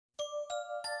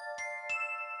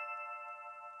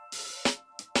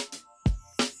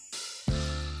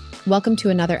Welcome to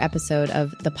another episode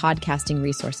of the Podcasting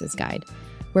Resources Guide,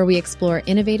 where we explore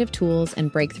innovative tools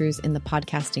and breakthroughs in the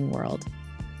podcasting world.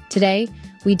 Today,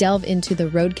 we delve into the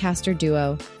Rodecaster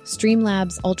Duo,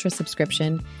 Streamlabs Ultra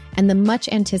subscription, and the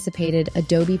much-anticipated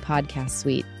Adobe Podcast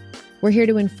Suite. We're here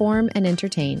to inform and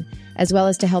entertain, as well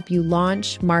as to help you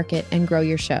launch, market, and grow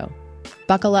your show.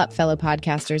 Buckle up, fellow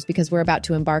podcasters, because we're about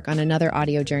to embark on another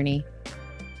audio journey.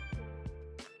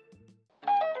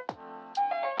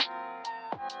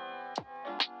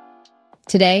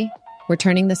 Today, we're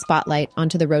turning the spotlight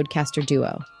onto the Rodecaster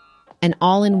Duo, an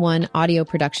all-in-one audio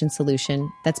production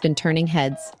solution that's been turning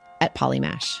heads at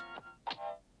Polymash.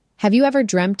 Have you ever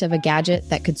dreamt of a gadget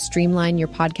that could streamline your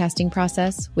podcasting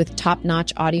process with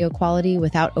top-notch audio quality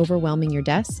without overwhelming your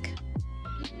desk?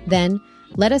 Then,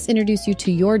 let us introduce you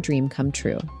to your dream come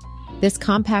true. This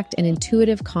compact and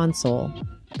intuitive console,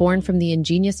 born from the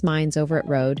ingenious minds over at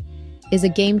Rode, is a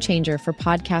game changer for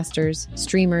podcasters,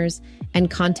 streamers, and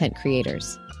content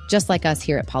creators, just like us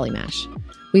here at Polymash.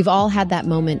 We've all had that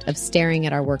moment of staring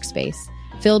at our workspace,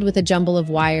 filled with a jumble of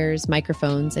wires,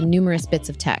 microphones, and numerous bits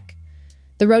of tech.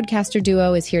 The Rodecaster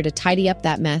Duo is here to tidy up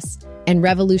that mess and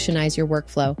revolutionize your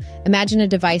workflow. Imagine a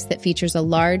device that features a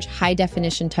large,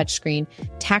 high-definition touchscreen,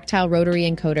 tactile rotary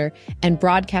encoder, and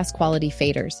broadcast-quality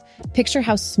faders. Picture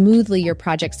how smoothly your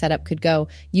project setup could go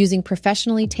using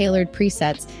professionally tailored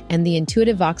presets and the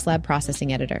intuitive VoxLab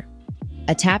processing editor.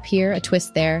 A tap here, a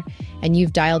twist there, and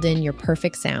you've dialed in your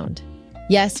perfect sound.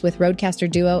 Yes, with Rodecaster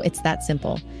Duo, it's that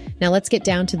simple. Now let's get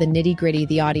down to the nitty-gritty,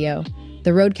 the audio.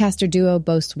 The Rodecaster Duo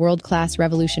boasts world-class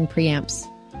Revolution preamps.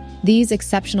 These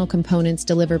exceptional components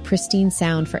deliver pristine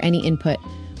sound for any input,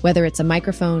 whether it's a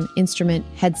microphone, instrument,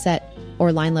 headset,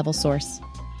 or line-level source.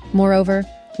 Moreover,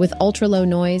 with ultra-low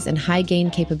noise and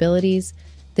high-gain capabilities,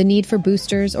 the need for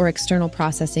boosters or external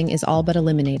processing is all but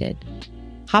eliminated.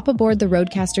 Hop aboard the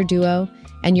Rodecaster Duo,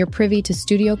 and you're privy to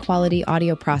studio-quality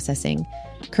audio processing,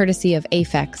 courtesy of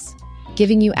Aphex,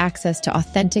 giving you access to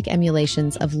authentic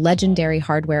emulations of legendary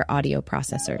hardware audio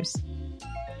processors.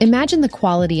 Imagine the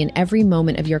quality in every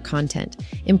moment of your content,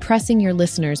 impressing your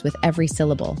listeners with every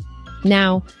syllable.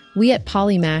 Now, we at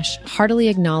Polymash heartily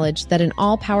acknowledge that an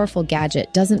all-powerful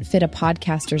gadget doesn't fit a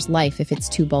podcaster's life if it's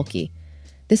too bulky.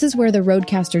 This is where the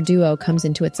Rodecaster Duo comes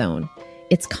into its own.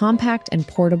 It's compact and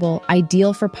portable,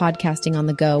 ideal for podcasting on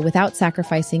the go without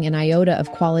sacrificing an iota of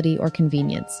quality or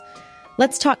convenience.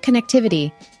 Let's talk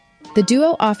connectivity. The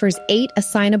Duo offers 8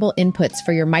 assignable inputs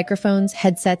for your microphones,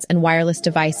 headsets, and wireless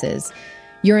devices.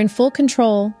 You're in full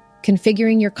control,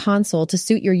 configuring your console to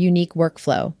suit your unique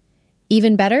workflow.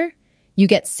 Even better, you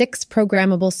get 6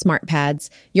 programmable smart pads,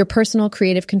 your personal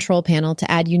creative control panel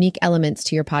to add unique elements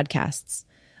to your podcasts.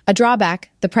 A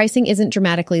drawback, the pricing isn't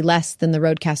dramatically less than the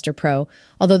Rodecaster Pro,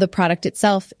 although the product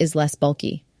itself is less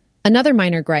bulky. Another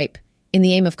minor gripe, in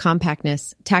the aim of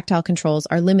compactness, tactile controls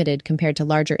are limited compared to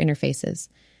larger interfaces.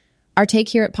 Our take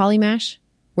here at Polymash?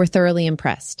 We're thoroughly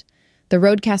impressed. The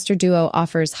Rodecaster Duo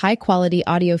offers high-quality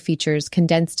audio features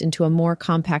condensed into a more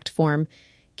compact form,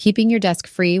 keeping your desk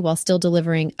free while still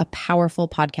delivering a powerful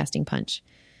podcasting punch.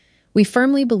 We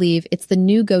firmly believe it's the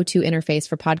new go-to interface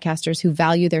for podcasters who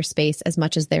value their space as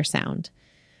much as their sound.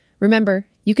 Remember,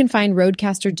 you can find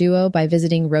Rodecaster Duo by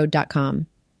visiting Rode.com.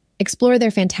 Explore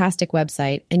their fantastic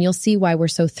website, and you'll see why we're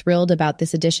so thrilled about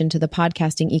this addition to the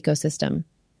podcasting ecosystem.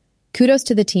 Kudos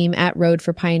to the team at Rode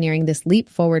for pioneering this leap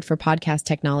forward for podcast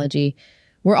technology.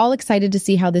 We're all excited to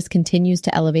see how this continues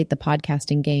to elevate the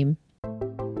podcasting game.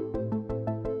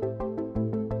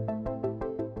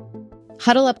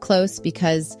 Huddle up close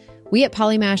because we at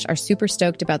Polymash are super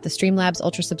stoked about the Streamlabs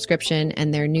Ultra subscription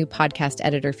and their new podcast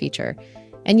editor feature.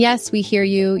 And yes, we hear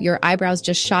you. Your eyebrows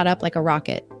just shot up like a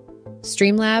rocket.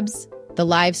 Streamlabs, the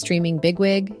live streaming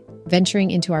bigwig,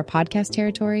 venturing into our podcast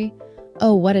territory.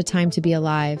 Oh, what a time to be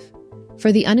alive.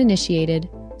 For the uninitiated,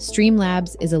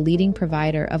 Streamlabs is a leading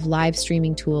provider of live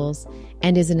streaming tools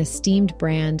and is an esteemed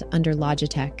brand under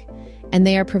Logitech, and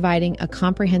they are providing a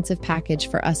comprehensive package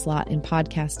for us lot in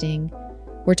podcasting.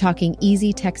 We're talking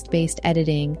easy text-based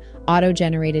editing,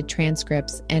 auto-generated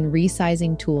transcripts, and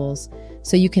resizing tools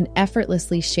so you can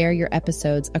effortlessly share your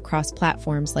episodes across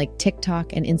platforms like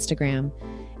TikTok and Instagram.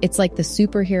 It's like the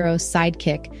superhero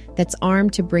sidekick that's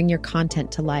armed to bring your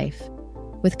content to life.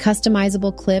 With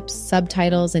customizable clips,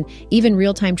 subtitles, and even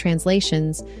real-time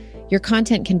translations, your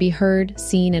content can be heard,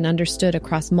 seen, and understood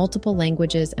across multiple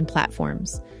languages and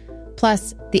platforms.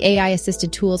 Plus, the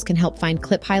AI-assisted tools can help find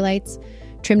clip highlights,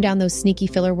 trim down those sneaky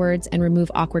filler words, and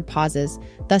remove awkward pauses,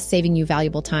 thus saving you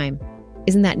valuable time.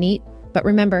 Isn't that neat? But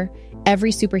remember,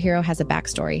 every superhero has a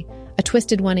backstory, a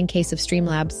twisted one in case of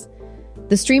Streamlabs.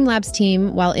 The Streamlabs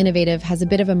team, while innovative, has a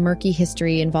bit of a murky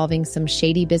history involving some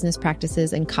shady business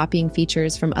practices and copying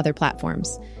features from other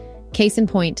platforms. Case in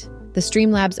point, the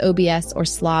Streamlabs OBS or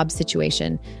SLOB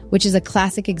situation, which is a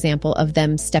classic example of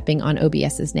them stepping on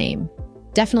OBS's name.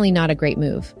 Definitely not a great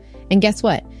move. And guess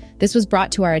what? This was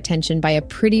brought to our attention by a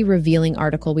pretty revealing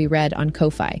article we read on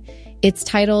Ko-Fi. It's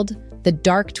titled, "The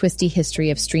Dark Twisty History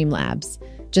of Streamlabs."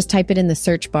 Just type it in the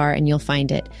search bar and you'll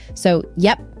find it. So,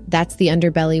 yep, that's the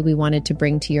underbelly we wanted to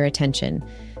bring to your attention.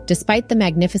 Despite the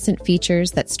magnificent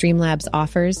features that Streamlabs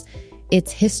offers, its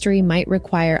history might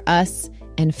require us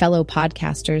and fellow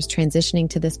podcasters transitioning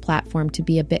to this platform to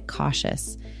be a bit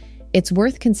cautious. It's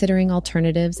worth considering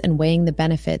alternatives and weighing the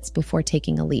benefits before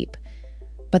taking a leap.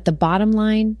 But the bottom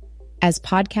line, as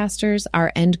podcasters,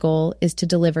 our end goal is to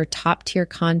deliver top-tier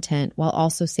content while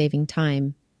also saving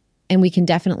time. And we can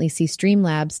definitely see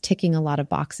Streamlabs ticking a lot of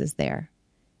boxes there.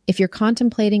 If you're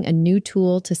contemplating a new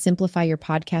tool to simplify your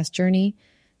podcast journey,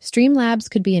 Streamlabs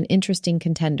could be an interesting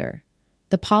contender.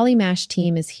 The Polymash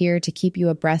team is here to keep you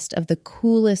abreast of the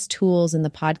coolest tools in the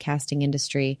podcasting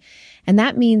industry, and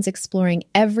that means exploring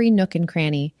every nook and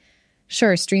cranny.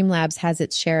 Sure, Streamlabs has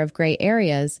its share of gray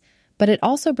areas, but it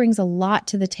also brings a lot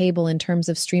to the table in terms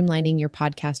of streamlining your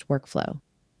podcast workflow.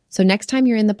 So next time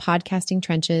you're in the podcasting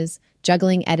trenches,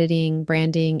 juggling editing,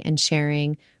 branding, and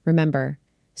sharing, remember,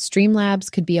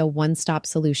 Streamlabs could be a one-stop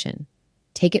solution.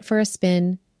 Take it for a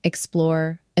spin,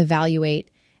 explore, evaluate,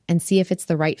 and see if it's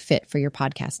the right fit for your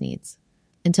podcast needs.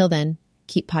 Until then,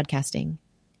 keep podcasting,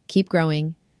 keep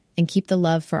growing, and keep the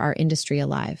love for our industry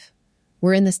alive.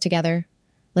 We're in this together.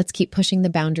 Let's keep pushing the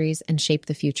boundaries and shape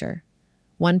the future,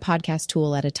 one podcast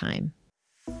tool at a time.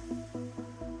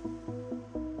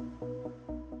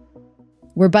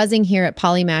 We're buzzing here at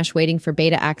Polymash waiting for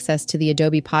beta access to the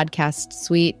Adobe Podcast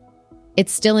Suite.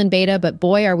 It's still in beta, but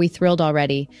boy, are we thrilled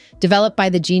already. Developed by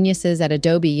the geniuses at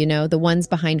Adobe, the ones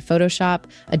behind Photoshop,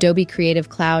 Adobe Creative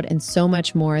Cloud, and so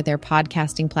much more, their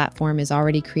podcasting platform is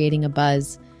already creating a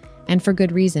buzz. And for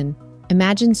good reason.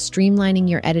 Imagine streamlining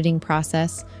your editing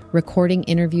process, recording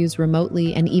interviews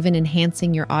remotely, and even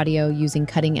enhancing your audio using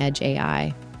cutting-edge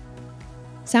AI.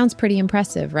 Sounds pretty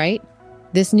impressive, right?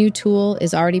 This new tool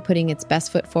is already putting its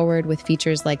best foot forward with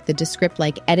features like the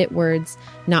Descript-like edit words,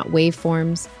 not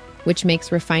waveforms, which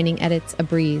makes refining edits a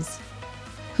breeze.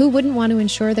 Who wouldn't want to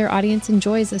ensure their audience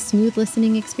enjoys a smooth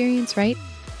listening experience, right?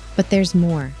 But there's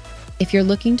more. If you're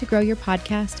looking to grow your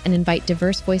podcast and invite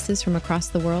diverse voices from across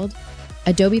the world,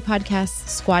 Adobe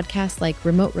Podcast's Squadcast-like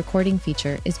remote recording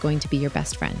feature is going to be your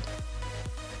best friend.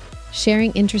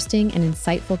 Sharing interesting and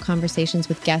insightful conversations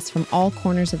with guests from all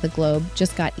corners of the globe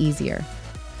just got easier.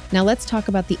 Now let's talk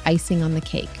about the icing on the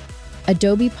cake.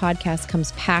 Adobe Podcast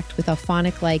comes packed with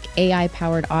Auphonic-like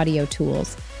AI-powered audio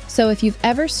tools. So if you've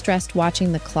ever stressed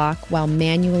watching the clock while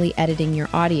manually editing your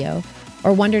audio,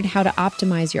 or wondered how to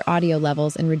optimize your audio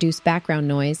levels and reduce background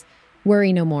noise,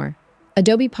 worry no more.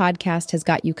 Adobe Podcast has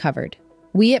got you covered.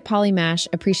 We at Polymash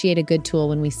appreciate a good tool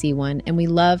when we see one, and we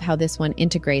love how this one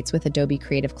integrates with Adobe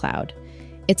Creative Cloud.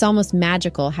 It's almost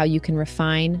magical how you can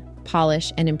refine,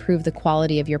 polish, and improve the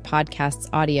quality of your podcast's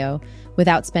audio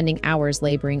without spending hours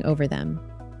laboring over them.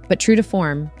 But true to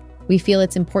form, we feel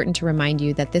it's important to remind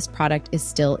you that this product is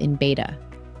still in beta.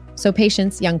 So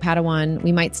patience, young Padawan,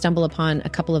 we might stumble upon a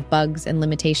couple of bugs and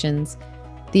limitations.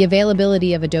 The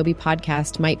availability of Adobe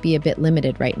Podcast might be a bit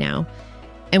limited right now,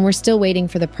 and we're still waiting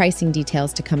for the pricing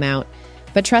details to come out.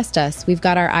 But trust us, we've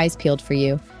got our eyes peeled for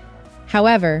you.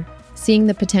 However, seeing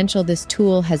the potential this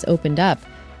tool has opened up,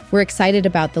 we're excited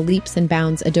about the leaps and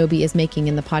bounds Adobe is making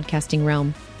in the podcasting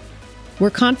realm. We're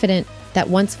confident that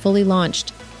once fully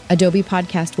launched, Adobe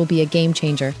Podcast will be a game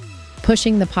changer,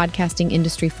 pushing the podcasting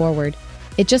industry forward.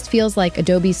 It just feels like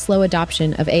Adobe's slow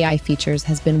adoption of AI features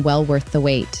has been well worth the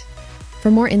wait. For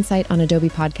more insight on Adobe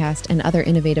Podcast and other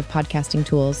innovative podcasting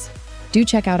tools, do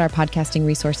check out our podcasting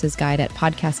resources guide at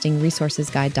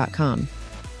podcastingresourcesguide.com.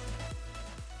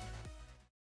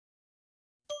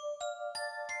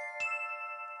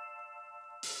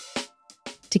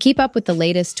 To keep up with the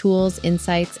latest tools,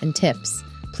 insights, and tips,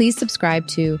 please subscribe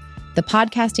to the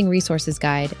Podcasting Resources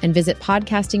Guide and visit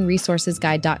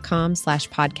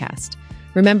podcastingresourcesguide.com/podcast.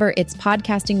 Remember, it's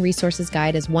Podcasting Resources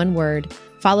Guide as one word,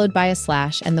 followed by a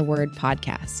slash and the word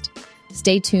podcast.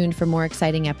 Stay tuned for more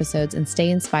exciting episodes and stay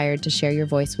inspired to share your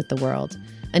voice with the world.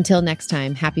 Until next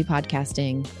time, happy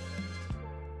podcasting.